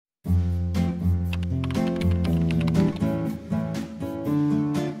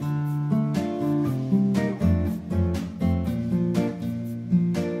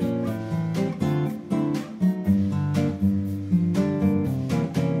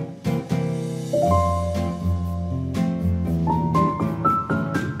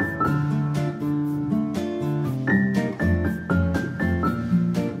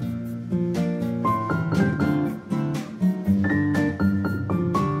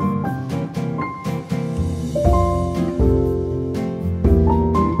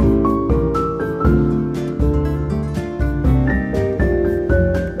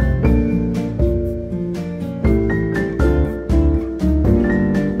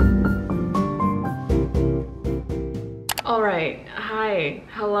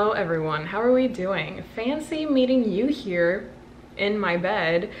Hello everyone, how are we doing? Fancy meeting you here in my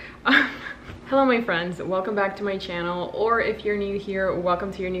bed. Hello my friends, welcome back to my channel, or if you're new here,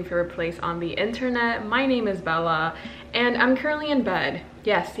 welcome to your new favorite place on the internet. My name is Bella and I'm currently in bed.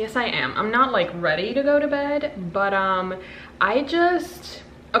 Yes I am. I'm not like ready to go to bed, but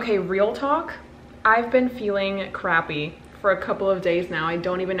okay, real talk, I've been feeling crappy for a couple of days now. I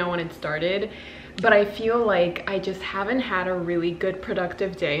don't even know when it started, but I feel like I just haven't had a really good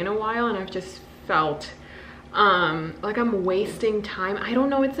productive day in a while, and I've just felt like I'm wasting time. I don't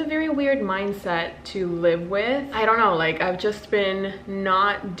know, it's a very weird mindset to live with. I don't know, like I've just been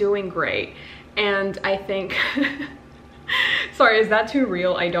not doing great, and I think sorry, is that too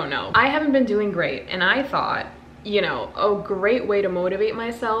real? I don't know. I haven't been doing great, and I thought, you know, a great way to motivate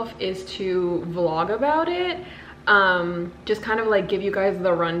myself is to vlog about it. Just kind of like give you guys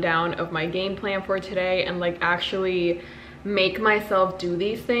the rundown of my game plan for today and like actually make myself do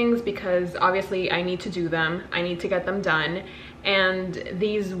these things, because obviously I need to do them. I need to get them done, and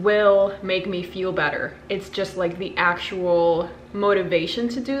these will make me feel better. It's just like the actual motivation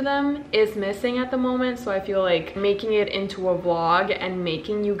to do them is missing at the moment. So I feel like making it into a vlog and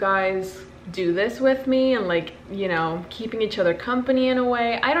making you guys do this with me and like, you know, keeping each other company in a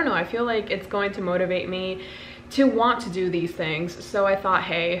way, I don't know, I feel like it's going to motivate me to want to do these things. So I thought,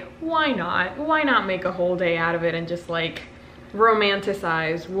 hey, why not make a whole day out of it and just like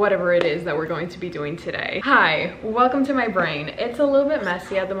romanticize whatever it is that we're going to be doing today. Hi, welcome to my brain. It's a little bit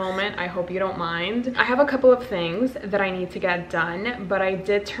messy at the moment. I hope you don't mind. I have a couple of things that I need to get done, but I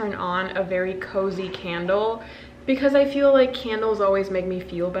did turn on a very cozy candle because I feel like candles always make me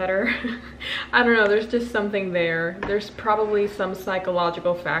feel better. I don't know, there's just something there. There's probably some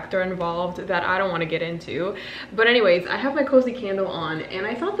psychological factor involved that I don't want to get into. But anyways, I have my cozy candle on, and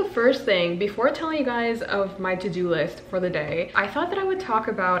I thought the first thing, before telling you guys of my to-do list for the day, I thought that I would talk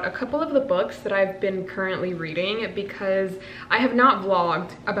about a couple of the books that I've been currently reading, because I have not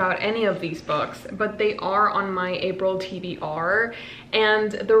vlogged about any of these books, but they are on my April TBR.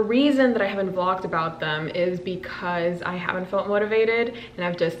 And the reason that I haven't vlogged about them is because I haven't felt motivated, and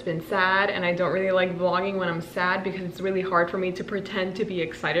I've just been sad, and I don't really like vlogging when I'm sad because it's really hard for me to pretend to be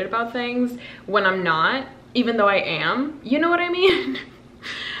excited about things when I'm not, even though I am. You know what I mean?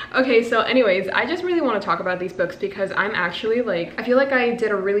 Okay, so anyways, I just really want to talk about these books because I'm actually like, I feel like I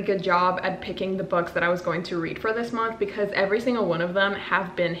did a really good job at picking the books that I was going to read for this month, because every single one of them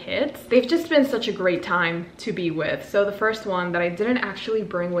have been hits. They've just been such a great time to be with. So the first one that I didn't actually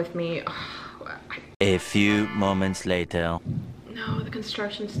bring with me, a few moments later. No, the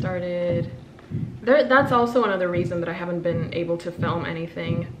construction started. That's also another reason that I haven't been able to film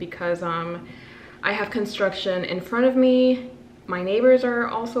anything, because I have construction in front of me. My neighbors are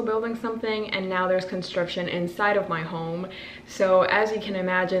also building something, and now there's construction inside of my home. So as you can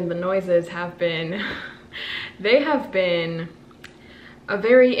imagine, the noises have been, they have been a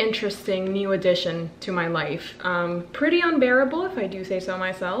very interesting new addition to my life. Pretty unbearable if I do say so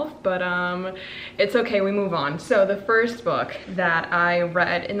myself, but it's okay, we move on. So the first book that I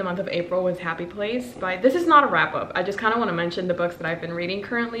read in the month of April was Happy Place this is not a wrap up. I just kind of want to mention the books that I've been reading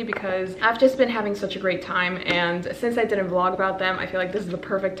currently, because I've just been having such a great time, and since I didn't vlog about them, I feel like this is the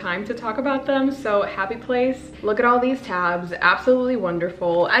perfect time to talk about them. So Happy Place, look at all these tabs, absolutely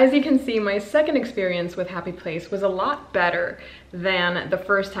wonderful. As you can see, my second experience with Happy Place was a lot better than the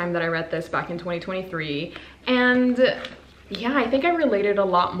first time that I read this back in 2023. And yeah, I think I related a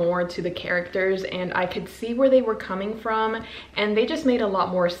lot more to the characters, and I could see where they were coming from, and they just made a lot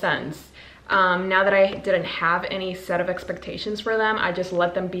more sense. Now that I didn't have any set of expectations for them, I just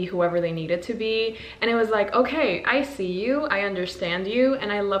let them be whoever they needed to be. And it was like, okay, I see you, I understand you,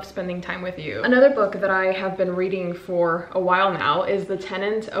 and I love spending time with you. Another book that I have been reading for a while now is The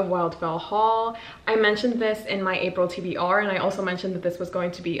Tenant of Wildfell Hall. I mentioned this in my April TBR, and I also mentioned that this was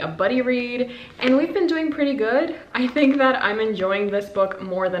going to be a buddy read, and we've been doing pretty good. I think that I'm enjoying this book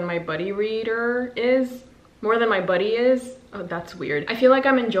more than my buddy reader is. More than my buddy is. Oh, that's weird. I feel like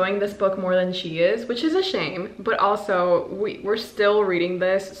I'm enjoying this book more than she is, which is a shame, but also we're still reading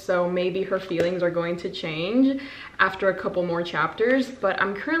this, so maybe her feelings are going to change after a couple more chapters. But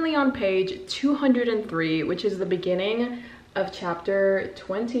I'm currently on page 203, which is the beginning of chapter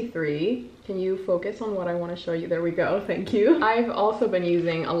 23. Can you focus on what I want to show you? There we go, thank you. I've also been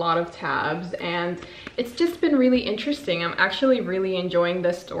using a lot of tabs, and it's just been really interesting. I'm actually really enjoying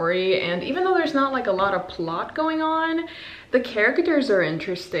this story, and even though there's not like a lot of plot going on, the characters are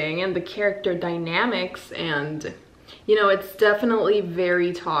interesting, and the character dynamics, and You know, it's definitely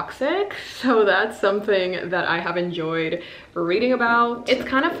very toxic, so that's something that I have enjoyed reading about. It's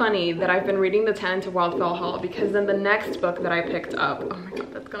kind of funny that I've been reading The Tenant of Wildfell Hall because then the next book that I picked up, oh my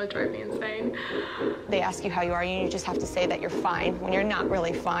god, that's gonna drive me insane. They ask you how you are, and you just have to say that you're fine when you're not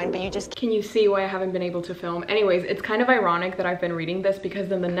really fine, but you just... Can you see why I haven't been able to film? Anyways, it's kind of ironic that I've been reading this because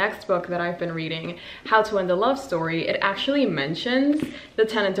then the next book that I've been reading, How to End a Love Story, it actually mentions The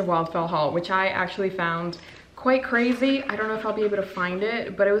Tenant of Wildfell Hall, which I actually found quite crazy. I don't know if I'll be able to find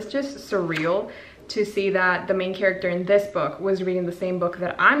it, but it was just surreal to see that the main character in this book was reading the same book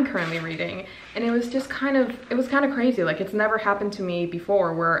that I'm currently reading. And it was just kind of crazy. Like, it's never happened to me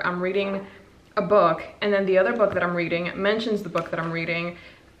before where I'm reading a book and then the other book that I'm reading mentions the book that I'm reading.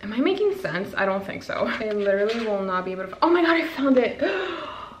 Am I making sense? I don't think so. I literally will not be able to, oh my god, I found it.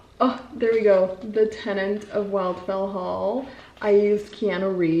 Oh, there we go. The Tenant of Wildfell Hall. I used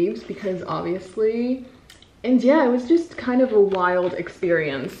Keanu Reeves because obviously, and yeah, it was just kind of a wild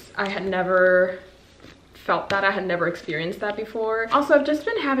experience. I had never felt that. I had never experienced that before. Also, I've just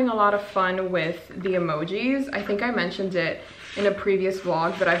been having a lot of fun with the emojis. I think I mentioned it in a previous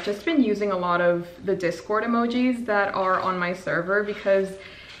vlog, but I've just been using a lot of the Discord emojis that are on my server because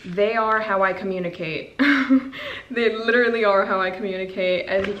they are how I communicate. They literally are how I communicate.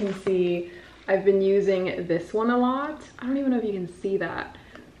 As you can see, I've been using this one a lot. I don't even know if you can see that.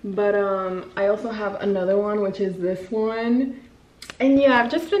 But I also have another one, which is this one. And yeah, I've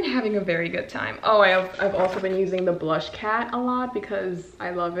just been having a very good time. Oh, I've also been using the blush cat a lot because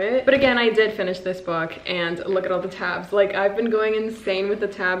I love it. But again, I did finish this book and look at all the tabs. Like, I've been going insane with the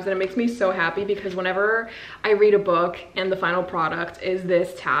tabs and it makes me so happy because whenever I read a book and the final product is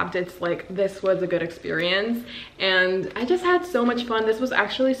this tabbed, it's like, this was a good experience. And I just had so much fun. This was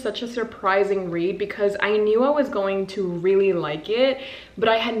actually such a surprising read because I knew I was going to really like it, but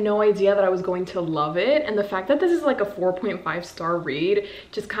I had no idea that I was going to love it. And the fact that this is like a 4.5 star read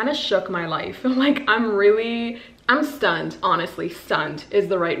just kind of shook my life. Like, I'm stunned. Honestly, stunned is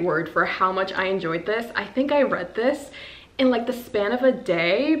the right word for how much I enjoyed this. I think I read this in like the span of a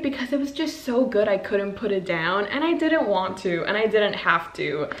day because it was just so good I couldn't put it down, and I didn't want to and I didn't have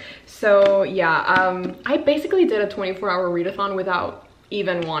to. So yeah, I basically did a 24-hour readathon without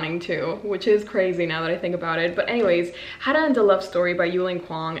even wanting to, which is crazy now that I think about it. But anyways, How to End a Love Story by Yulin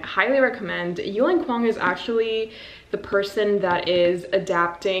Kwong. Highly recommend. Yulin Kwong is actually the person that is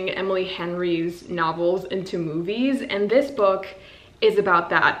adapting Emily Henry's novels into movies, and this book is about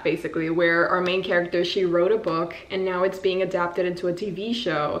that, basically, where our main character, she wrote a book and now it's being adapted into a TV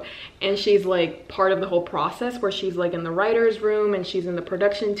show, and she's like part of the whole process where she's like in the writer's room and she's in the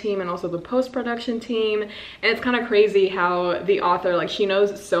production team and also the post-production team. And it's kind of crazy how the author, like, she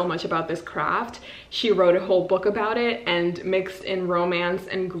knows so much about this craft. She wrote a whole book about it and mixed in romance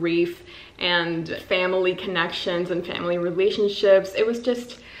and grief and family connections and family relationships. It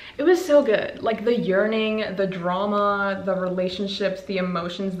was so good. Like, the yearning, the drama, the relationships, the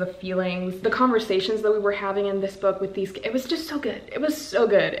emotions, the feelings, the conversations that we were having in this book with these, it was just so good. It was so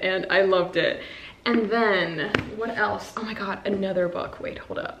good and I loved it. And then what else? Oh my god, another book. Wait,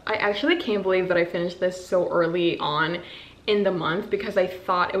 hold up. I actually can't believe that I finished this so early on in the month because I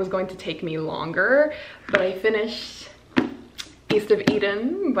thought it was going to take me longer, but I finished East of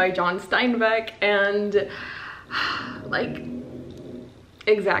Eden by John Steinbeck, and like,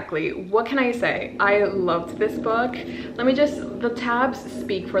 exactly, what can I say? I loved this book. Let me just, the tabs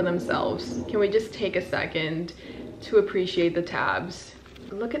speak for themselves. Can we just take a second to appreciate the tabs?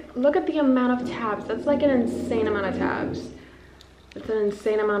 Look at the amount of tabs. That's like an insane amount of tabs. It's an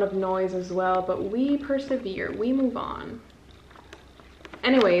insane amount of noise as well, but we persevere, we move on.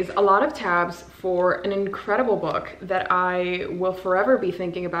 Anyways, a lot of tabs for an incredible book that I will forever be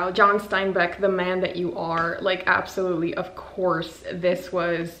thinking about. John Steinbeck, The Man That You Are. Like, absolutely, of course, this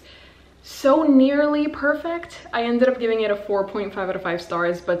was so nearly perfect. I ended up giving it a 4.5 out of 5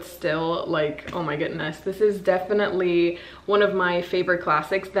 stars, but still, like, oh my goodness. This is definitely one of my favorite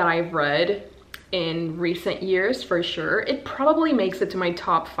classics that I've read in recent years, for sure. It probably makes it to my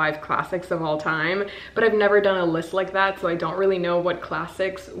top 5 classics of all time, but I've never done a list like that, so I don't really know what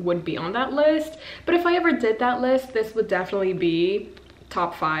classics would be on that list. But if I ever did that list, this would definitely be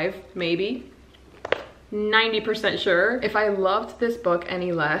top 5, maybe. 90% sure. If I loved this book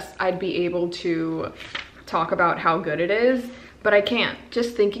any less, I'd be able to talk about how good it is, but I can't.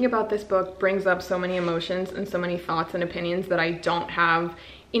 Just thinking about this book brings up so many emotions and so many thoughts and opinions that I don't have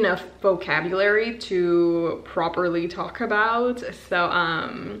enough vocabulary to properly talk about.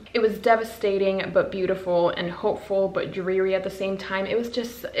 So it was devastating but beautiful, and hopeful but dreary at the same time.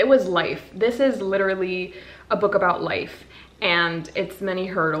 It was life. This is literally a book about life, and its many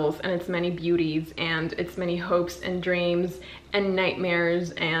hurdles and its many beauties and its many hopes and dreams and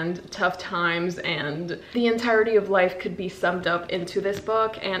nightmares and tough times, and the entirety of life could be summed up into this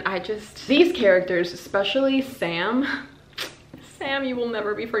book. And these characters, especially Sam, you will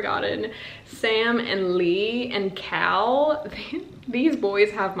never be forgotten. Sam and Lee and Cal, these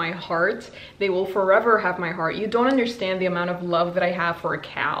boys have my heart. They will forever have my heart. You don't understand the amount of love that I have for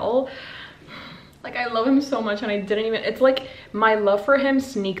Cal. Like, I love him so much, and it's like my love for him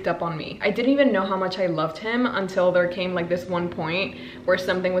sneaked up on me. I didn't even know how much I loved him until there came like this one point where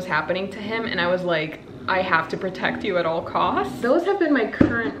something was happening to him, and I was like, I have to protect you at all costs. Those have been my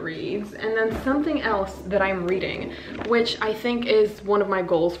current reads, and then something else that I'm reading, which I think is one of my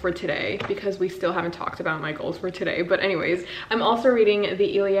goals for today, because we still haven't talked about my goals for today. But anyways, I'm also reading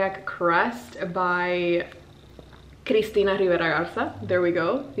The Iliac Crest by Cristina Rivera Garza. There we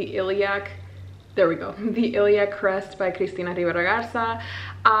go. The Iliac Crest by Cristina Rivera Garza.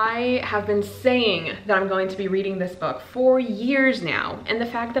 I have been saying that I'm going to be reading this book for years now, and the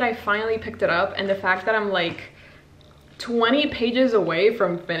fact that I finally picked it up, and the fact that I'm like 20 pages away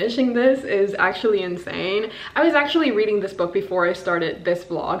from finishing this is actually insane. I was actually reading this book before I started this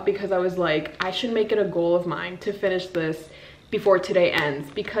vlog, because I was like, I should make it a goal of mine to finish this before today ends,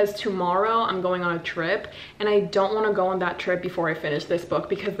 because tomorrow I'm going on a trip, and I don't want to go on that trip before I finish this book,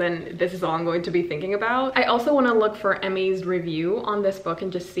 because then this is all I'm going to be thinking about. I also want to look for Emmy's review on this book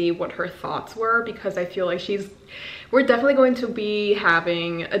and just see what her thoughts were, because I feel like we're definitely going to be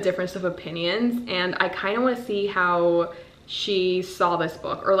having a difference of opinions, and I kind of want to see how she saw this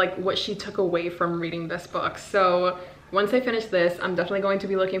book, or like what she took away from reading this book. So once I finish this, I'm definitely going to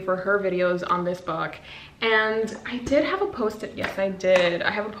be looking for her videos on this book. And I did have a post-it. Yes, I did.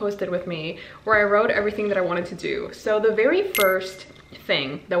 I have a post-it with me where I wrote everything that I wanted to do. So the very first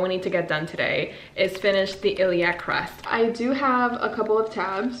thing that we need to get done today is finish The Iliac Crest. I do have a couple of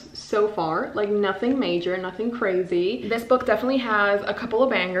tabs so far, like nothing major, nothing crazy. This book definitely has a couple of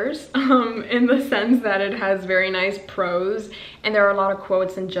bangers in the sense that it has very nice prose, and there are a lot of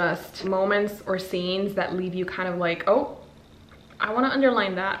quotes and just moments or scenes that leave you kind of like, oh, I want to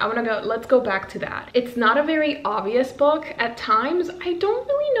underline that. I want to go, let's go back to that. It's not a very obvious book. At times, I don't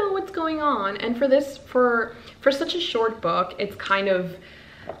really know what's going on. And for such a short book, it's kind of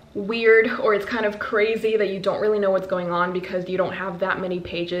weird, or it's kind of crazy that you don't really know what's going on, because you don't have that many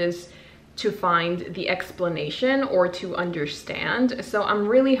pages to find the explanation or to understand. So I'm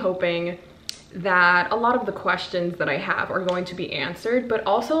really hoping that a lot of the questions that I have are going to be answered, but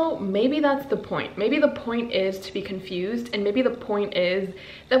also maybe that's the point. Maybe the point is to be confused, and maybe the point is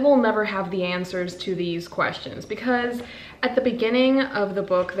that we'll never have the answers to these questions, because at the beginning of the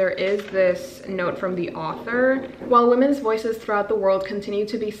book there is this note from the author. While women's voices throughout the world continue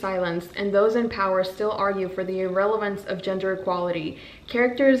to be silenced, and those in power still argue for the irrelevance of gender equality,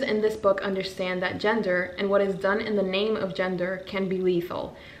 characters in this book understand that gender, and what is done in the name of gender, can be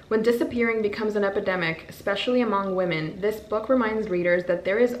lethal. When disappearing becomes an epidemic, especially among women, this book reminds readers that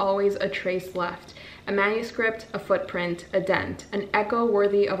there is always a trace left, a manuscript, a footprint, a dent, an echo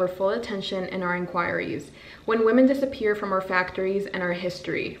worthy of our full attention and our inquiries. When women disappear from our factories and our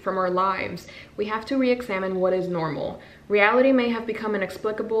history, from our lives, we have to re-examine what is normal. Reality may have become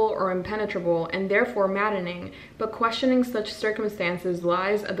inexplicable or impenetrable, and therefore maddening, but questioning such circumstances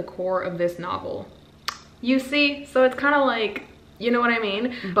lies at the core of this novel. You see, so it's kind of like, you know what I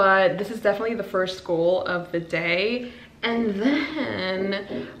mean? But this is definitely the first goal of the day. And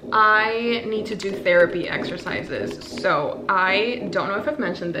then I need to do therapy exercises. So I don't know if I've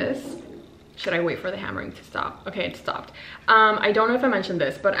mentioned this. Should I wait for the hammering to stop? Okay, it stopped. I don't know if I mentioned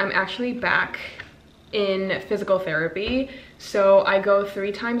this, but I'm actually back in physical therapy. So I go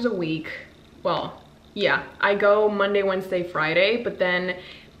 3 times a week. Well, yeah, I go Monday, Wednesday, Friday, but then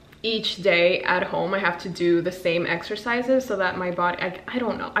each day at home I have to do the same exercises so that my body, I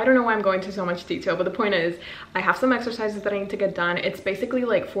don't know why I'm going into so much detail, but the point is I have some exercises that I need to get done. It's basically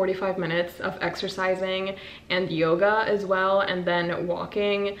like 45 minutes of exercising and yoga as well, and then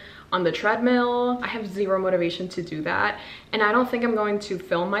walking on the treadmill. I have zero motivation to do that, and I don't think I'm going to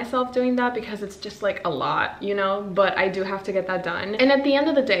film myself doing that because it's just like a lot, you know, but I do have to get that done. And at the end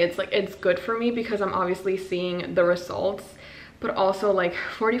of the day, it's like, it's good for me because I'm obviously seeing the results, but also like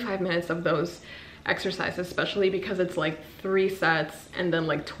 45 minutes of those exercises, especially because it's like 3 sets and then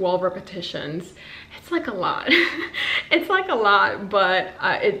like 12 repetitions. It's like a lot. It's like a lot, but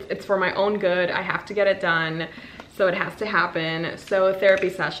it's for my own good. I have to get it done. so it has to happen. So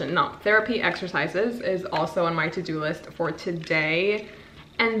therapy exercises is also on my to-do list for today.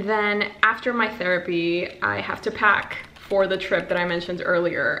 And then after my therapy, I have to pack for the trip that I mentioned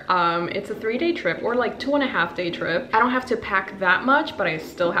earlier. It's a 3-day trip, or like 2.5-day trip. I don't have to pack that much, but I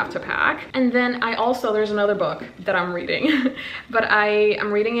still have to pack. And then there's another book that I'm reading, but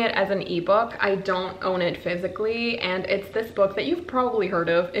I'm reading it as an ebook. I don't own it physically, and it's this book that you've probably heard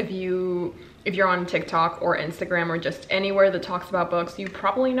of if you're on TikTok or Instagram or just anywhere that talks about books. You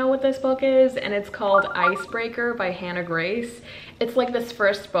probably know what this book is, and it's called Icebreaker by Hannah Grace. It's like this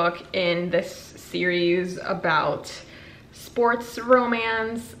first book in this series about sports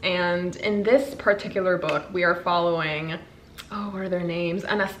romance, and in this particular book we are following, what are their names?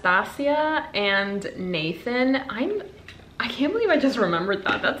 Anastasia and Nathan. I can't believe I just remembered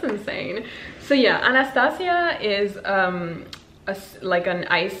that. That's insane. So yeah, Anastasia is like an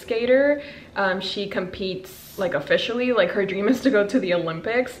ice skater. She competes like officially, like her dream is to go to the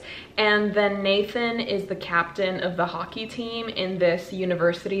Olympics. And then Nathan is the captain of the hockey team in this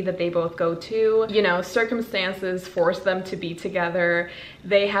university that they both go to. You know, circumstances force them to be together.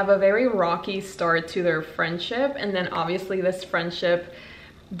 They have a very rocky start to their friendship, and then obviously this friendship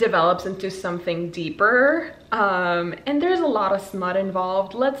develops into something deeper, and there's a lot of smut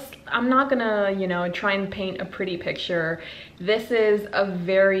involved. I'm not gonna, you know, try and paint a pretty picture. This is a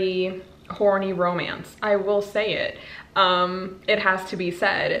very horny romance, I will say it. It has to be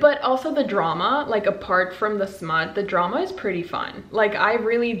said. But also the drama, like apart from the smut, the drama is pretty fun. Like I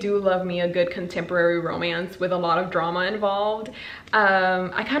really do love me a good contemporary romance with a lot of drama involved.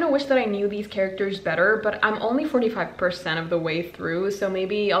 I kind of wish that I knew these characters better, but I'm only 45% of the way through, so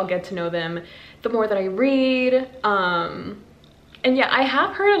maybe I'll get to know them the more that I read. And yeah, I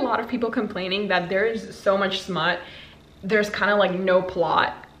have heard a lot of people complaining that there's so much smut, there's kind of like no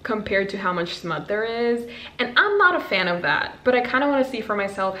plot compared to how much smut there is, and I'm not a fan of that, but I kind of want to see for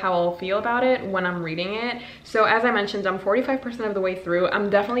myself how I'll feel about it when I'm reading it. So as I mentioned, I'm 45% of the way through. I'm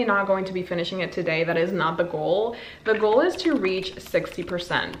definitely not going to be finishing it today. That is not the goal. The goal is to reach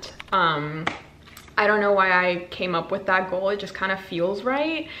 60%. I don't know why I came up with that goal. It just kind of feels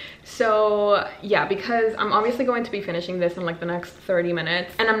right. So yeah, because I'm obviously going to be finishing this in like the next 30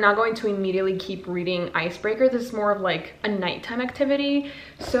 minutes, and I'm not going to immediately keep reading Icebreaker. This is more of like a nighttime activity.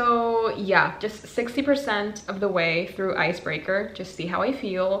 So yeah, just 60% of the way through Icebreaker, just see how I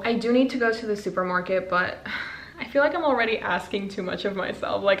feel. I do need to go to the supermarket, but I feel like I'm already asking too much of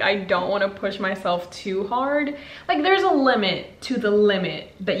myself. Like I don't want to push myself too hard. Like there's a limit to the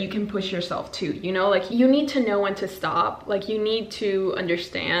limit that you can push yourself to, you know? Like you need to know when to stop. Like you need to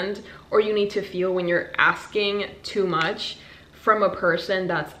understand, or you need to feel when you're asking too much from a person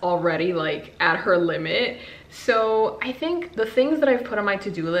that's already like at her limit. So I think the things that I've put on my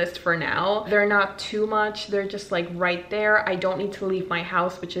to-do list for now, they're not too much. They're just like right there. I don't need to leave my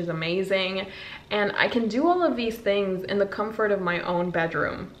house, which is amazing. And I can do all of these things in the comfort of my own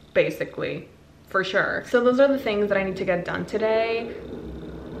bedroom, basically, for sure. So those are the things that I need to get done today.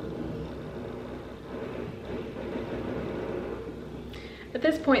 At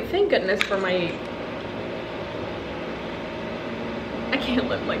this point, thank goodness for my... I can't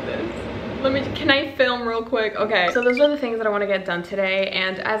live like this. Can I film real quick? Okay, so those are the things that I want to get done today,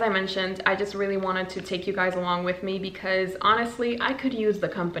 and as I mentioned, I just really wanted to take you guys along with me because honestly, I could use the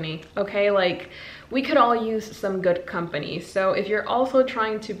company, okay? Like, we could all use some good company. So if you're also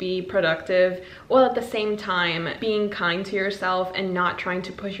trying to be productive, while at the same time being kind to yourself and not trying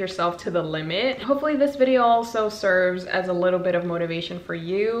to push yourself to the limit, hopefully this video also serves as a little bit of motivation for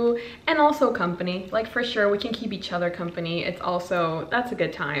you, and also company. Like for sure, we can keep each other company. That's a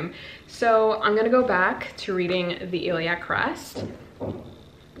good time. So I'm gonna go back to reading the Iliac Crest.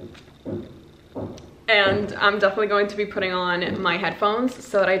 And I'm definitely going to be putting on my headphones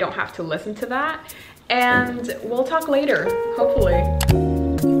so that I don't have to listen to that. And we'll talk later, hopefully.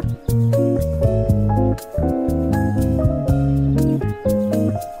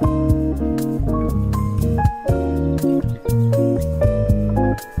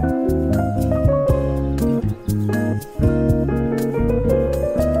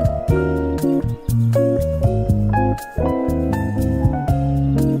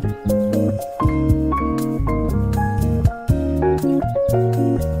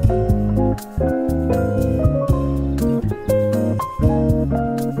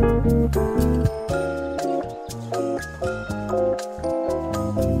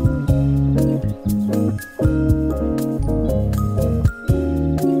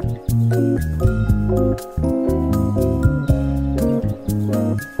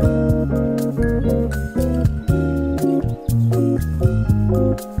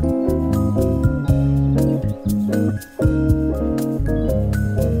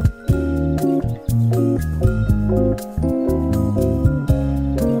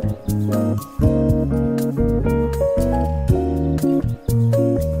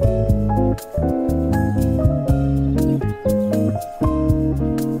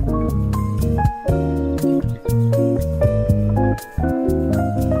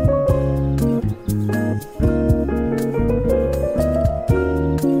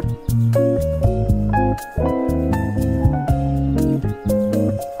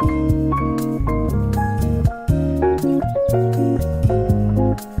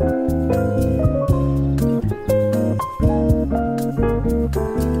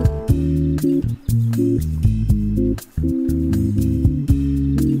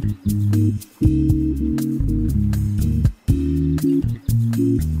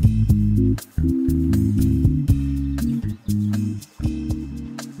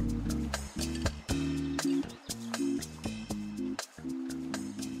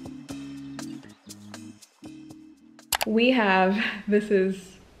 We have, this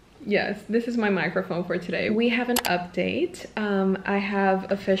is my microphone for today. We have an update. I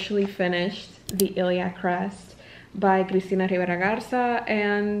have officially finished The Iliad Crest by Cristina Rivera Garza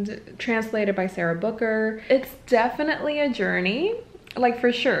and translated by Sarah Booker. It's definitely a journey, like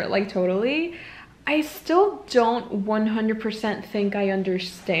for sure, like totally. I still don't 100% think I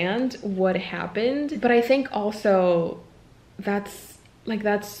understand what happened, but I think also that's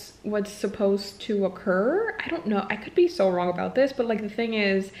what's supposed to occur. I don't know, I could be so wrong about this, but like the thing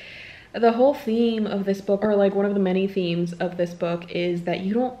is, the whole theme of this book, or like one of the many themes of this book, is that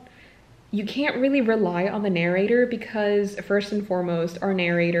you can't really rely on the narrator, because first and foremost, our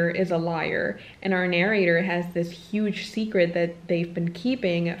narrator is a liar, and our narrator has this huge secret that they've been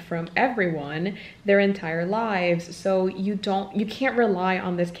keeping from everyone their entire lives. So you can't rely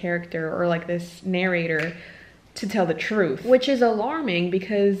on this character or like this narrator to tell the truth, which is alarming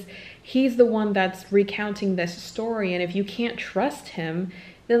because he's the one that's recounting this story, and if you can't trust him,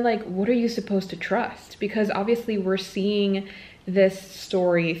 then like what are you supposed to trust? Because obviously we're seeing this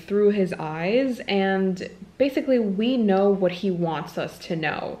story through his eyes, and basically we know what he wants us to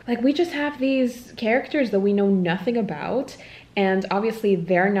know. Like we just have these characters that we know nothing about, and obviously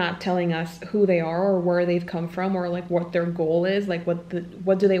they're not telling us who they are or where they've come from or like what their goal is, like what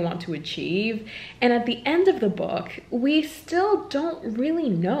do they want to achieve. And at the end of the book, we still don't really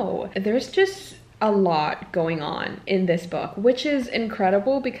know. There's just a lot going on in this book, which is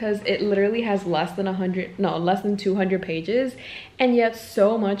incredible because it literally has less than 200 pages, and yet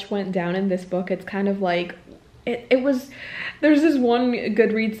so much went down in this book. It's kind of like there's this one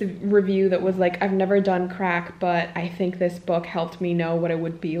Goodreads review that was like, I've never done crack, but I think this book helped me know what it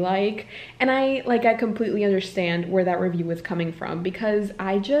would be like. And I completely understand where that review was coming from, because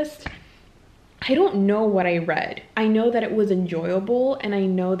I don't know what I read. I know that it was enjoyable, and I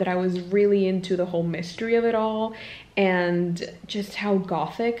know that I was really into the whole mystery of it all, and just how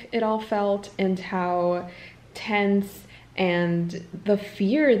gothic it all felt, and how tense, and the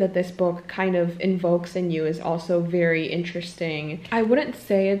fear that this book kind of invokes in you is also very interesting. I wouldn't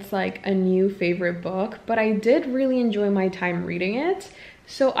say it's like a new favorite book, but I did really enjoy my time reading it,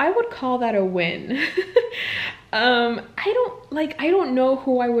 so I would call that a win. I don't know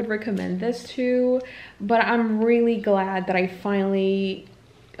who I would recommend this to, but I'm really glad that I finally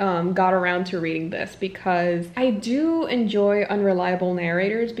got around to reading this, because I do enjoy unreliable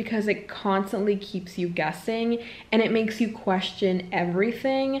narrators because it constantly keeps you guessing and it makes you question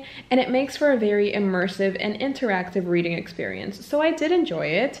everything, and it makes for a very immersive and interactive reading experience. So I did enjoy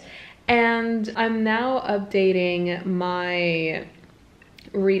it, and I'm now updating my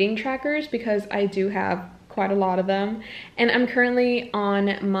reading trackers because I do have quite a lot of them, and I'm currently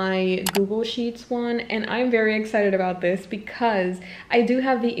on my Google Sheets one, and I'm very excited about this because I do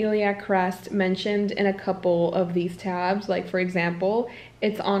have the Iliad Crest mentioned in a couple of these tabs. Like for example,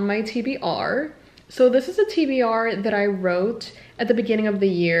 it's on my TBR. So this is a TBR that I wrote at the beginning of the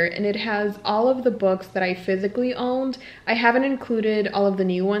year, and it has all of the books that I physically owned. I haven't included all of the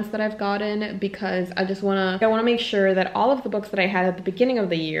new ones that I've gotten because I want to make sure that all of the books that I had at the beginning of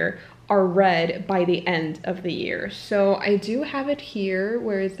the year are read by the end of the year. So I do have it here.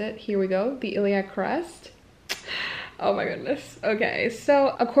 Where is it? Here we go. The Iliad Crest. Oh my goodness. Okay,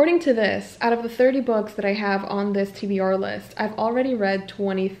 so according to this, out of the 30 books that I have on this TBR list, I've already read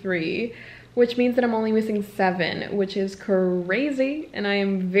 23, which means that I'm only missing 7, which is crazy, and I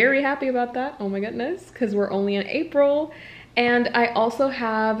am very happy about that. Oh my goodness, because we're only in April. And I also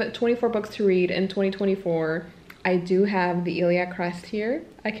have 24 books to read in 2024. I do have the Iliad Crest here.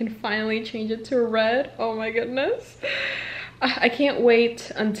 I can finally change it to red. Oh my goodness. I can't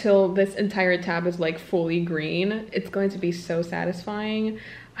wait until this entire tab is like fully green. It's going to be so satisfying.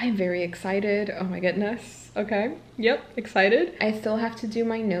 I'm very excited. Oh my goodness. Okay. Yep, excited. I still have to do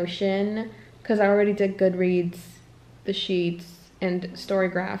my Notion because I already did Goodreads, the Sheets, and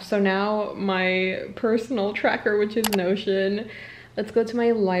Storygraph. So now my personal tracker, which is Notion. Let's go to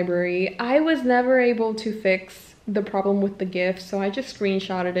my library. I was never able to fix the problem with the GIF, so I just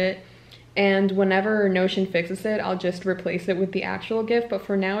screenshotted it, and whenever Notion fixes it, I'll just replace it with the actual GIF, but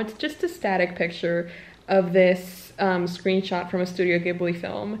for now it's just a static picture of this screenshot from a Studio Ghibli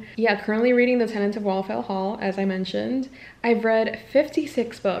film. Yeah, currently reading The Tenant of Wildfell Hall, as I mentioned. I've read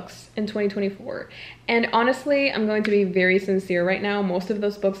 56 books in 2024. And honestly, I'm going to be very sincere right now. Most of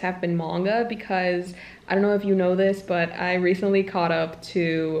those books have been manga because I don't know if you know this, but I recently caught up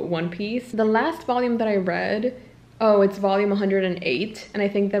to One Piece. The last volume that I read, oh, it's volume 108, and I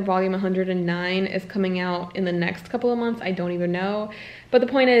think that volume 109 is coming out in the next couple of months. I don't even know. But the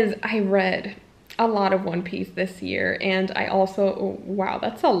point is, I read a lot of One Piece this year, and I also, oh, wow,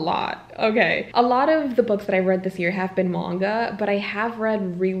 that's a lot. Okay. A lot of the books that I read this year have been manga, but I have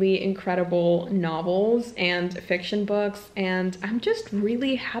read really incredible novels and fiction books, and I'm just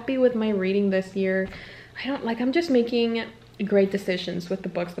really happy with my reading this year. I'm just making great decisions with the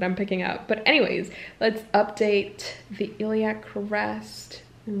books that I'm picking up. But anyways, let's update the Iliac Crest.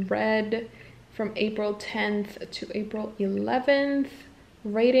 Read from April 10th to April 11th.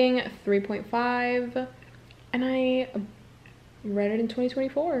 Rating 3.5. And I read it in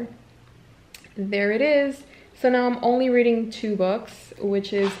 2024. There it is. So now I'm only reading 2 books,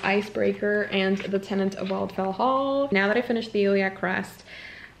 which is Icebreaker and The Tenant of Wildfell Hall. Now that I finished the Iliac Crest,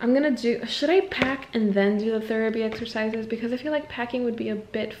 I'm gonna should I pack and then do the therapy exercises? Because I feel like packing would be a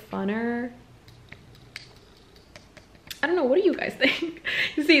bit funner. I don't know, what do you guys think?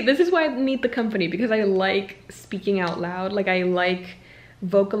 You see, this is why I need the company, because I like speaking out loud. Like, I like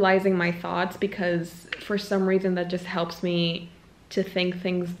vocalizing my thoughts, because for some reason that just helps me to think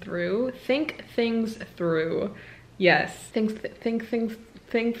things through. Think things through. Yes,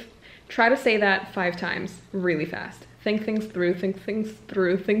 try to say that 5 times really fast. Think things through, think things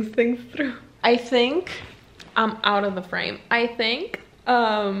through, think things through. I think I'm out of the frame. I think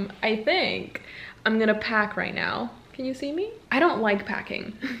I'm gonna pack right now. Can you see me? I don't like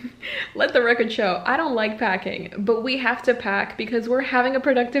packing. Let the record show, I don't like packing, but we have to pack because we're having a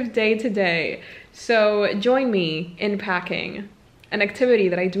productive day today. So join me in packing, an activity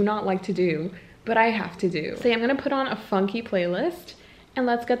that I do not like to do, but I have to do. So I'm gonna put on a funky playlist and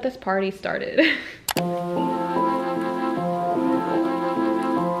let's get this party started.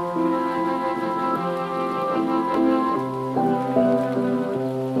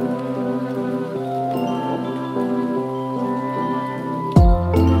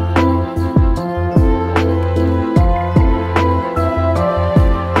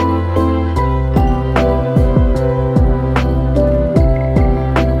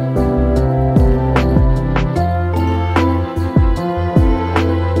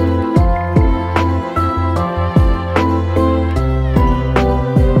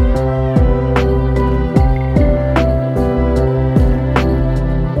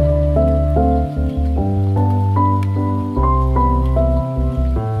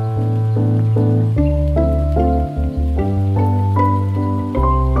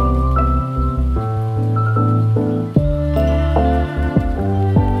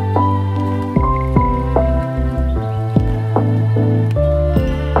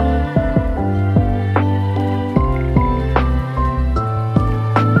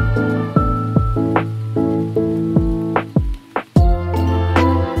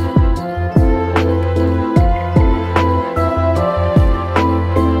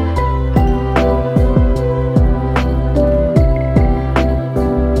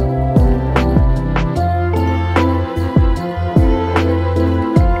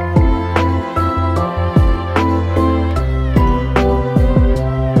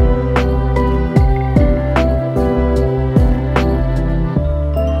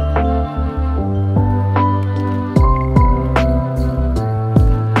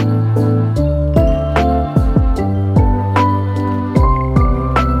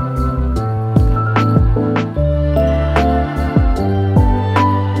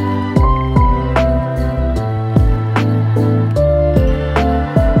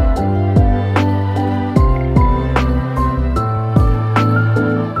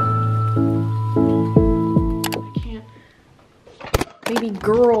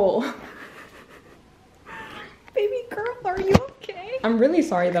 I'm really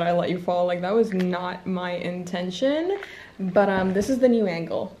sorry that I let you fall. Like, that was not my intention. But this is the new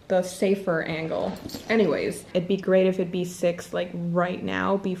angle, the safer angle. Anyways, it'd be great if it'd be 6 like right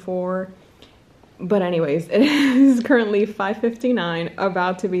now before. But anyways, it is currently 5:59,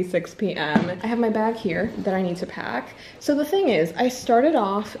 about to be 6 p.m. I have my bag here that I need to pack. So the thing is, I started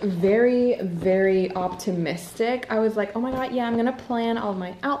off very, very optimistic. I was like, oh my god, yeah, I'm gonna plan all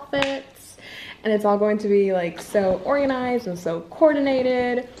my outfits and it's all going to be like so organized and so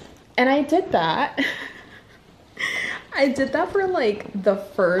coordinated. And I did that. I did that for like the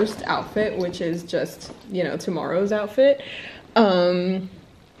first outfit, which is just, you know, tomorrow's outfit.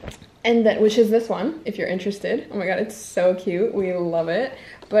 And then, which is this one, if you're interested. Oh my god, it's so cute. We love it.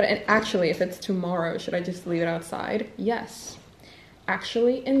 But actually, if it's tomorrow, should I just leave it outside? Yes.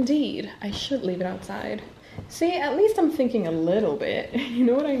 Actually, indeed, I should leave it outside. See, at least I'm thinking a little bit. You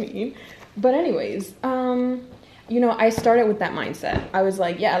know what I mean? But anyways, you know, I started with that mindset. I was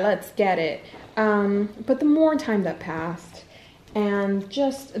like, yeah, let's get it. But the more time that passed, and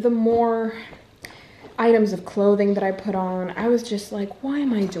just the more items of clothing that I put on, I was just like, why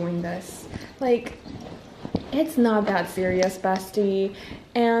am I doing this? Like, it's not that serious, bestie.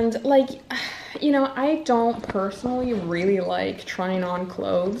 And like, you know, I don't personally really like trying on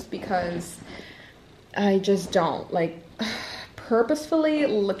clothes because I just don't like purposefully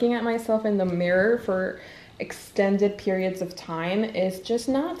looking at myself in the mirror for extended periods of time is just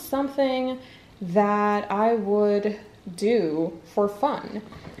not something that I would do for fun.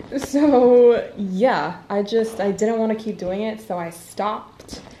 So yeah, I didn't want to keep doing it, so I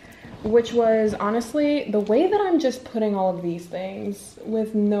stopped, which was honestly the way that I'm just putting all of these things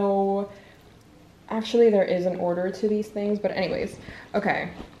with no, actually there is an order to these things, but anyways,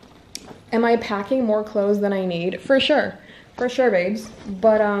 okay. Am I packing more clothes than I need? For sure, babes,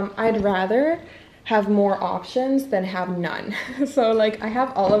 but I'd rather have more options than have none. So like I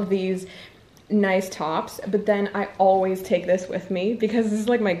have all of these nice tops, but then I always take this with me because this is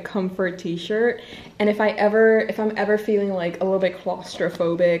like my comfort t-shirt. And if I'm ever feeling like a little bit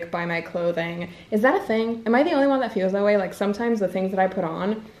claustrophobic by my clothing, is that a thing? Am I the only one that feels that way? Like sometimes the things that I put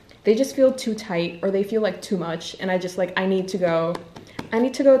on, they just feel too tight or they feel like too much, and I just like, I need to go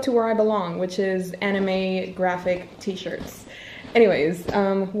to where I belong, which is anime graphic t-shirts. Anyways,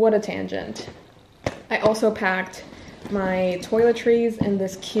 what a tangent. I also packed my toiletries in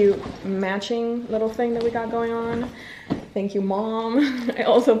this cute matching little thing that we got going on. Thank you, Mom. I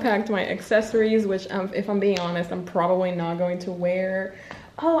also packed my accessories, which if I'm being honest, I'm probably not going to wear.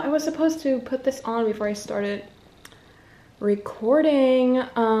 Oh, I was supposed to put this on before I started recording.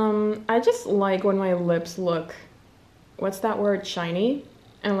 I just like when my lips look, what's that word, shiny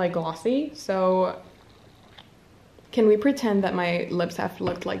and like glossy. So can we pretend that my lips have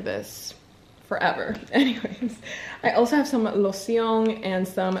looked like this forever? Anyways, I also have some loción and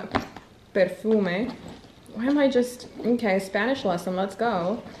some perfume. Why am I just, okay, Spanish lesson, let's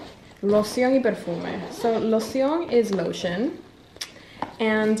go. Loción y perfume. So loción is lotion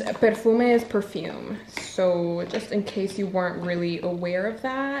and perfume is perfume. So just in case you weren't really aware of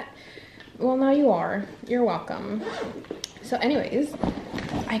that, well, now you are. You're welcome. So anyways,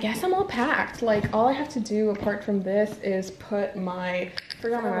 I guess I'm all packed. Like all I have to do apart from this is put my,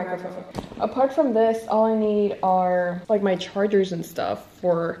 forgot my microphone. Apart from this, all I need are like my chargers and stuff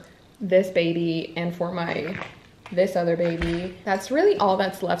for this baby and for this other baby. That's really all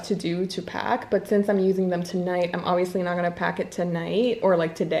that's left to do to pack. But since I'm using them tonight, I'm obviously not gonna pack it tonight or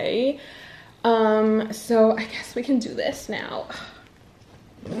like today. So I guess we can do this now.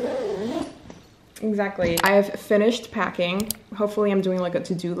 Exactly. I've finished packing. Hopefully I'm doing like a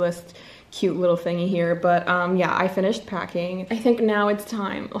to-do list cute little thingy here, but yeah, I finished packing. I think now it's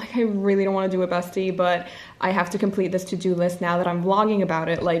time. Like I really don't want to do a bestie, but I have to complete this to-do list now that I'm vlogging about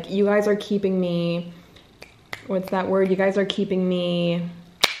it. Like you guys are keeping me, what's that word? You guys are keeping me,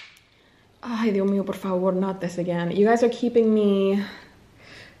 ay Dios mío, por favor, not this again. You guys are keeping me,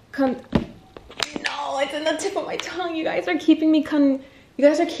 no, it's in the tip of my tongue. You guys are keeping me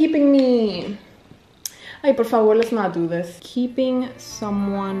ay, por favor, let's not do this. Keeping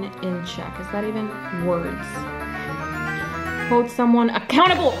someone in check. Is that even words? Hold someone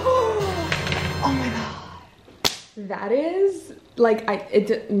accountable. Oh my god. That is,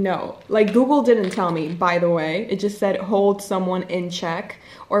 like, no. Like, Google didn't tell me, by the way. It just said hold someone in check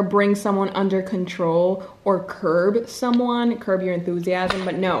or bring someone under control or curb someone, curb your enthusiasm.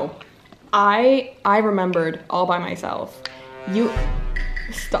 But no, I remembered all by myself.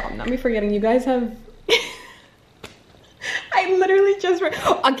 Stop, not me forgetting. You guys have, I literally just read,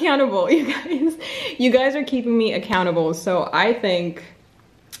 accountable, you guys are keeping me accountable. So I think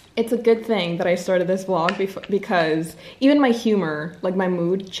it's a good thing that I started this vlog because even my humor, like my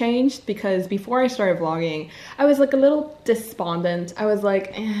mood changed, because before I started vlogging, I was like a little despondent. I was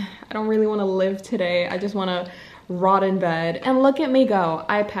like, I don't really want to live today. I just want to rot in bed. And look at me go.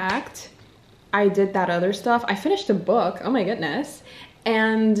 I packed, I did that other stuff. I finished a book, oh my goodness.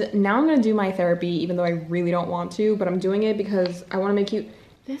 And now I'm gonna do my therapy, even though I really don't want to, but I'm doing it because I want to make you,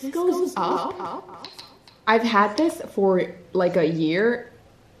 this goes up. I've had this for like a year.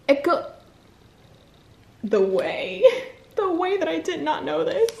 The way that I did not know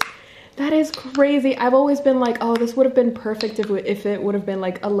this. That is crazy. I've always been like, oh, this would have been perfect if it would have been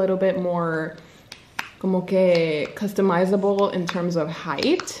like a little bit more como que customizable in terms of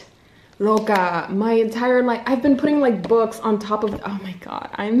height. Loca, my entire life, I've been putting like books on top of, oh my god,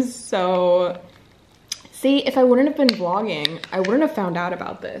 I'm so, see, if I wouldn't have been vlogging, I wouldn't have found out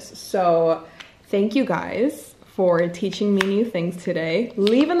about this. So thank you guys for teaching me new things today.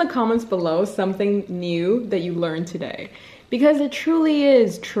 Leave in the comments below something new that you learned today, because it truly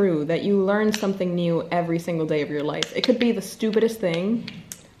is true that you learn something new every single day of your life. It could be the stupidest thing,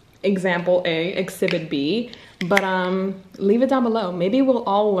 example A, exhibit B, but leave it down below. Maybe we'll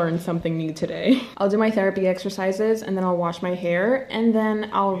all learn something new today. I'll do my therapy exercises and then I'll wash my hair and then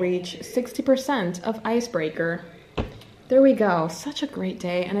I'll reach 60% of icebreaker. There we go. Such a great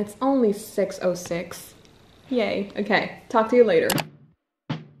day, and it's only 6:06. Yay. Okay, talk to you later.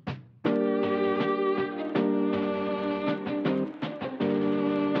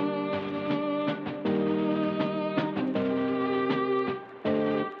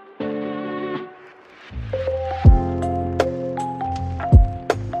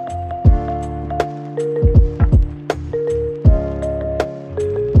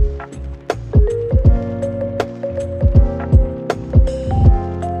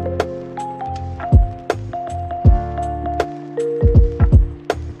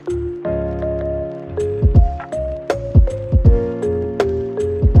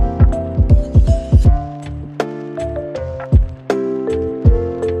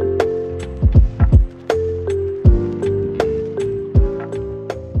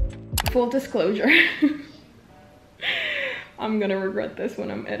 Full disclosure, I'm gonna regret this when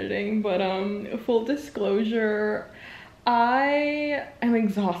I'm editing, but full disclosure, I am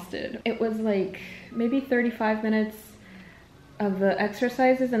exhausted. It was like maybe 35 minutes of the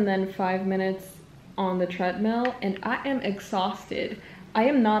exercises and then 5 minutes on the treadmill, and I am exhausted. I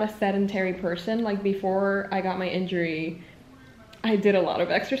am not a sedentary person. Like before I got my injury, I did a lot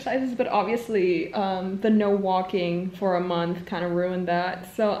of exercises, but obviously the no walking for a month kind of ruined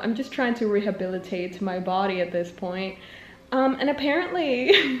that. So I'm just trying to rehabilitate my body at this point. And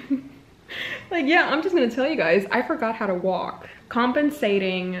apparently, like, yeah, I'm just gonna tell you guys, I forgot how to walk.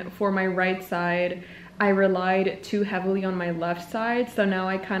 Compensating for my right side, I relied too heavily on my left side. So now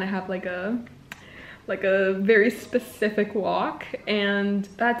I kind of have like a very specific walk, and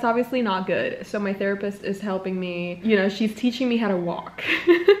that's obviously not good. So my therapist is helping me, you know, she's teaching me how to walk,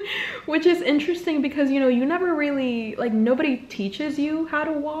 which is interesting because, you know, you never really, like, nobody teaches you how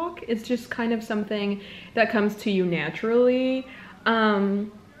to walk. It's just kind of something that comes to you naturally.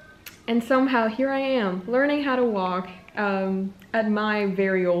 And somehow here I am learning how to walk at my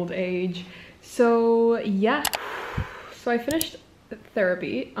very old age. So yeah, so I finished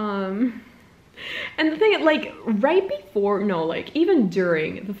therapy. And the thing, like, right before, no, like, even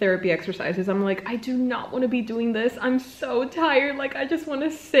during the therapy exercises, I'm like, I do not want to be doing this. I'm so tired. Like, I just want to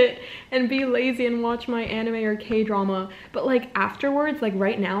sit and be lazy and watch my anime or K-drama. But, like, afterwards, like,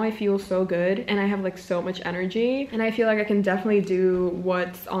 right now, I feel so good and I have, like, so much energy. And I feel like I can definitely do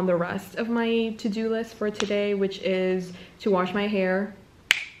what's on the rest of my to-do list for today, which is to wash my hair.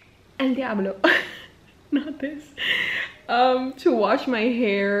 El diablo. Not this. To wash my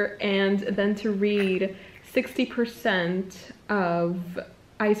hair and then to read 60% of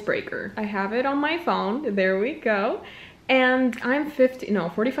Icebreaker. I have it on my phone. There we go. And I'm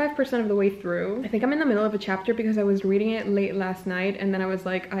 45% of the way through. I think I'm in the middle of a chapter because I was reading it late last night and then I was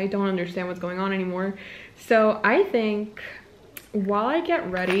like, I don't understand what's going on anymore. So I think while I get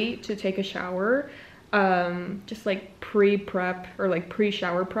ready to take a shower, just like pre-prep or like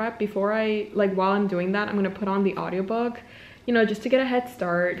pre-shower prep, before while I'm doing that, I'm gonna put on the audiobook, you know, just to get a head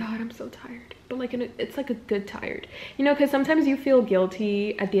start. God, I'm so tired, but like it's like a good tired, you know, because sometimes you feel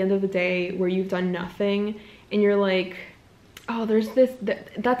guilty at the end of the day where you've done nothing and you're like, oh, there's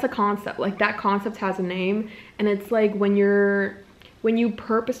that's a concept, like that concept has a name, and it's like when you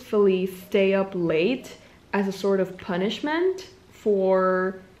purposefully stay up late as a sort of punishment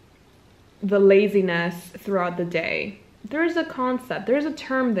for the laziness throughout the day. There's a concept, there's a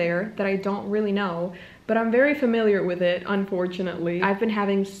term there that I don't really know, but I'm very familiar with it, unfortunately. I've been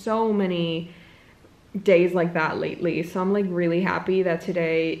having so many days like that lately, so I'm like really happy that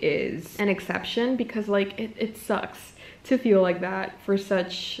today is an exception, because like it sucks to feel like that for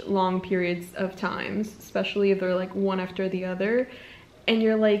such long periods of times, especially if they're like one after the other, and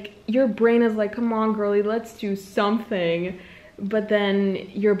you're like, your brain is like, come on girlie, let's do something, but then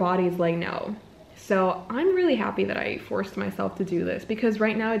your body's like, no. So I'm really happy that I forced myself to do this, because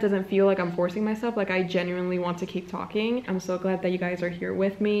right now it doesn't feel like I'm forcing myself. Like, I genuinely want to keep talking. I'm so glad that you guys are here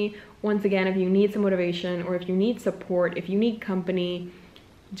with me. Once again, if you need some motivation, or if you need support, if you need company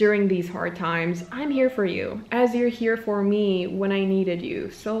during these hard times, I'm here for you, as you're here for me when I needed you.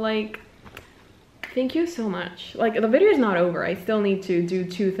 So like, Thank you so much. Like, the video is not over. I still need to do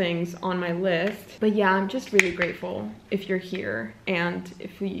 2 things on my list. But yeah, I'm just really grateful if you're here and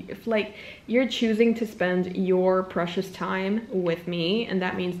if like you're choosing to spend your precious time with me, and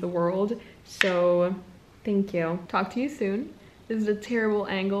that means the world. So thank you. Talk to you soon. This is a terrible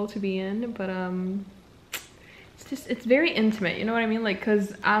angle to be in, but it's very intimate, you know what I mean? Like,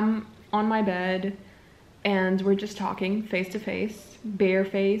 cause I'm on my bed and we're just talking face to face,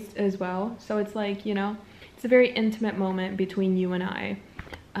 barefaced as well. So it's like, you know, it's a very intimate moment between you and I.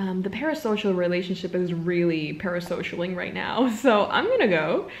 The parasocial relationship is really parasocialing right now. So I'm gonna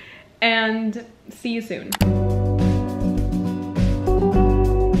go and see you soon.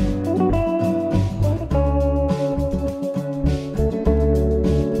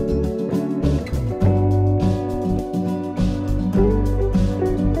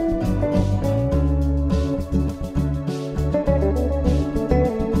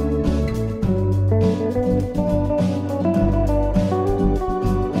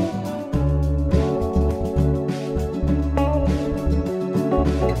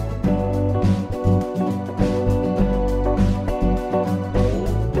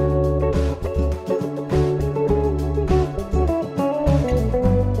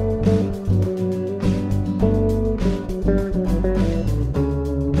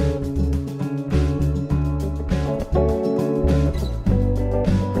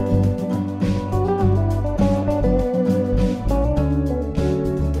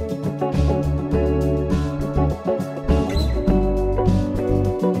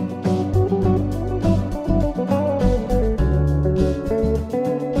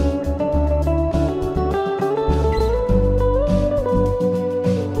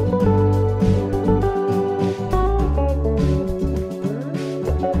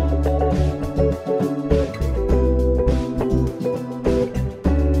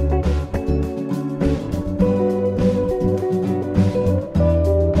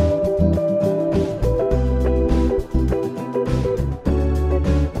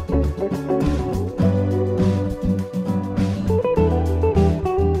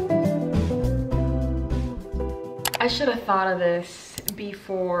 I should have thought of this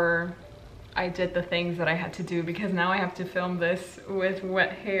before I did the things that I had to do, because now I have to film this with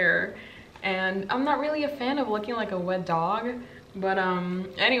wet hair and I'm not really a fan of looking like a wet dog. But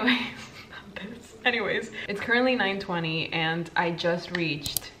anyways, it's currently 9:20 and I just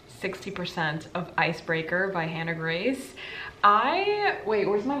reached 60% of Icebreaker by Hannah Grace. Wait,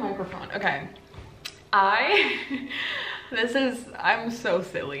 where's my microphone? Okay. I'm so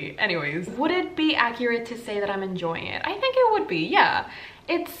silly. Anyways, would it be accurate to say that I'm enjoying it? I think it would be, yeah.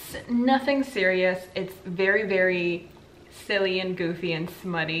 It's nothing serious. It's very, very silly and goofy and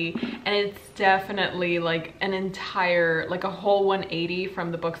smutty, and it's definitely like a whole 180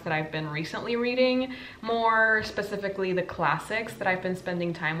 from the books that I've been recently reading, more specifically the classics that I've been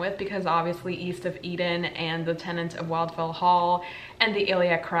spending time with, because obviously East of Eden and The Tenant of Wildfell Hall and The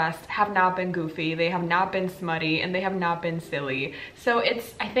Iliac Crest have not been goofy, they have not been smutty, and they have not been silly. So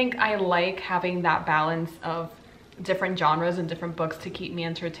I think I like having that balance of different genres and different books to keep me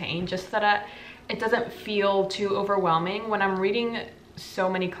entertained, just so that it doesn't feel too overwhelming. When I'm reading so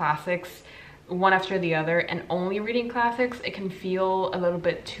many classics one after the other and only reading classics, it can feel a little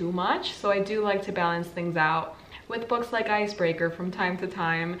bit too much. So I do like to balance things out with books like Icebreaker from time to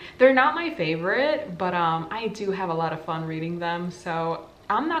time. They're not my favorite, but I do have a lot of fun reading them, so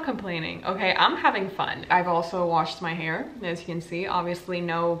I'm not complaining, okay? I'm having fun. I've also washed my hair, as you can see. Obviously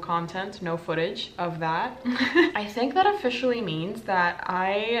no content, no footage of that. I think that officially means that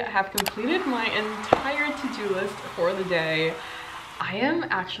I have completed my entire to-do list for the day. I am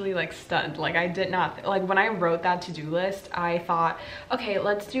actually like stunned. Like, I did not, like when I wrote that to-do list, I thought, okay,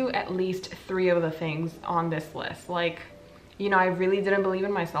 let's do at least 3 of the things on this list. Like, you know, I really didn't believe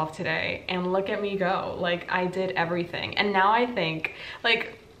in myself today, and look at me go. Like, I did everything. And now I think,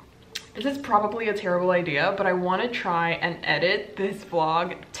 like, this is probably a terrible idea, but I want to try and edit this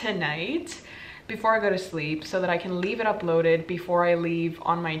vlog tonight before I go to sleep so that I can leave it uploaded before I leave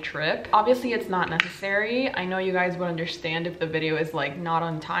on my trip. Obviously it's not necessary. I know you guys would understand if the video is like not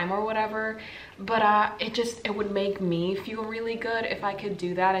on time or whatever, but it would make me feel really good if I could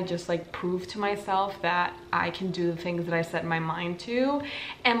do that and just like prove to myself that I can do the things that I set my mind to.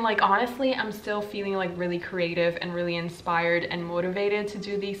 And like, honestly, I'm still feeling like really creative and really inspired and motivated to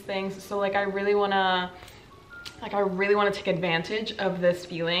do these things. So like, I really want to take advantage of this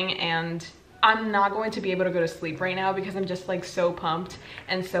feeling, and I'm not going to be able to go to sleep right now because I'm just like so pumped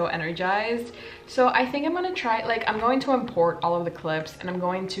and so energized. So I think I'm gonna try, like, I'm going to import all of the clips and I'm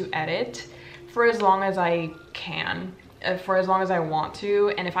going to edit for as long as I can. for as long as I want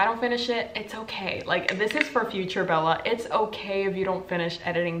to, and if I don't finish it, it's okay. Like, this is for future Bella. It's okay if you don't finish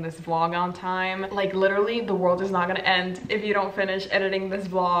editing this vlog on time. Like, literally, the world is not gonna end if you don't finish editing this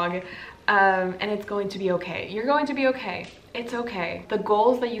vlog, and it's going to be okay. You're going to be okay. It's okay. The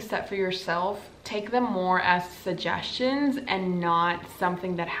goals that you set for yourself, take them more as suggestions and not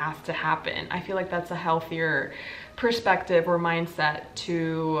something that has to happen. I feel like that's a healthier perspective or mindset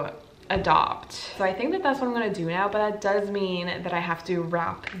to adopt. So I think that that's what I'm gonna do now, but that does mean that I have to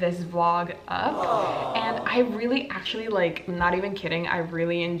wrap this vlog up. Aww. And I really actually, like, not even kidding, I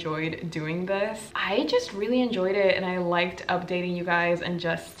really enjoyed doing this. I just really enjoyed it, and I liked updating you guys and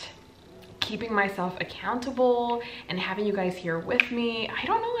just keeping myself accountable and having you guys here with me. I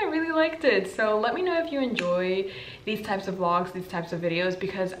don't know, I really liked it. So let me know if you enjoy these types of vlogs, these types of videos,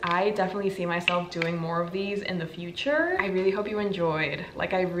 because I definitely see myself doing more of these in the future. I really hope you enjoyed,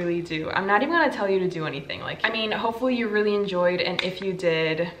 like, I really do. I'm not even gonna tell you to do anything. Like, I mean, hopefully you really enjoyed, and if you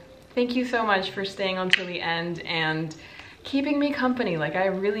did, thank you so much for staying until the end and keeping me company. Like, I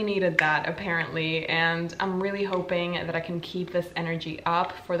really needed that apparently, and I'm really hoping that I can keep this energy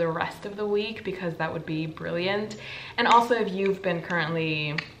up for the rest of the week, because that would be brilliant. And also, if you've been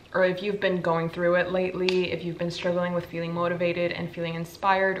currently, or if you've been going through it lately, if you've been struggling with feeling motivated and feeling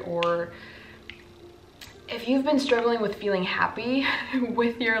inspired, or if you've been struggling with feeling happy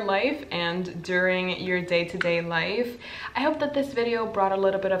with your life and during your day-to-day life, I hope that this video brought a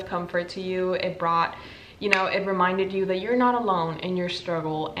little bit of comfort to you. It brought, you know, it reminded you that you're not alone in your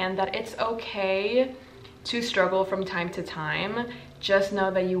struggle, and that it's okay to struggle from time to time. Just know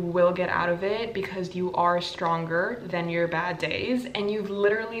that you will get out of it, because you are stronger than your bad days, and you've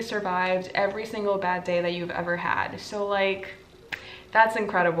literally survived every single bad day that you've ever had. So, like, that's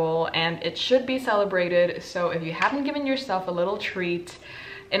incredible, and it should be celebrated. So if you haven't given yourself a little treat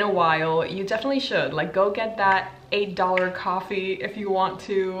in a while, you definitely should. Like, go get that $8 coffee if you want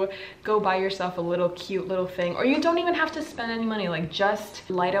to. Go buy yourself a little cute little thing, or you don't even have to spend any money. Like, just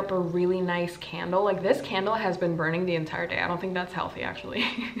light up a really nice candle. Like, this candle has been burning the entire day. I don't think that's healthy, actually.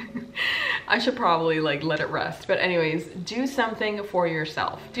 I should probably, like, let it rest. But anyways, do something for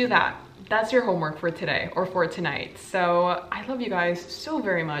yourself. Do that. That's your homework for today, or for tonight. So I love you guys so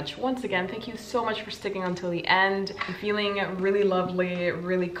very much. Once again, thank you so much for sticking until the end. I'm feeling really lovely,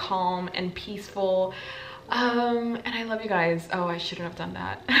 really calm and peaceful. And I love you guys. Oh, I shouldn't have done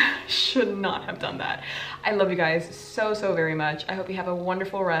that. Should not have done that. I love you guys so, so very much. I hope you have a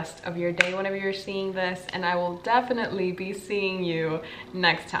wonderful rest of your day whenever you're seeing this, and I will definitely be seeing you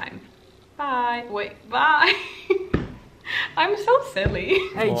next time. Bye. Wait, bye. I'm so silly.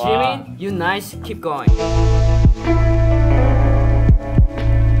 Hey, Jimmy, you nice. Keep going.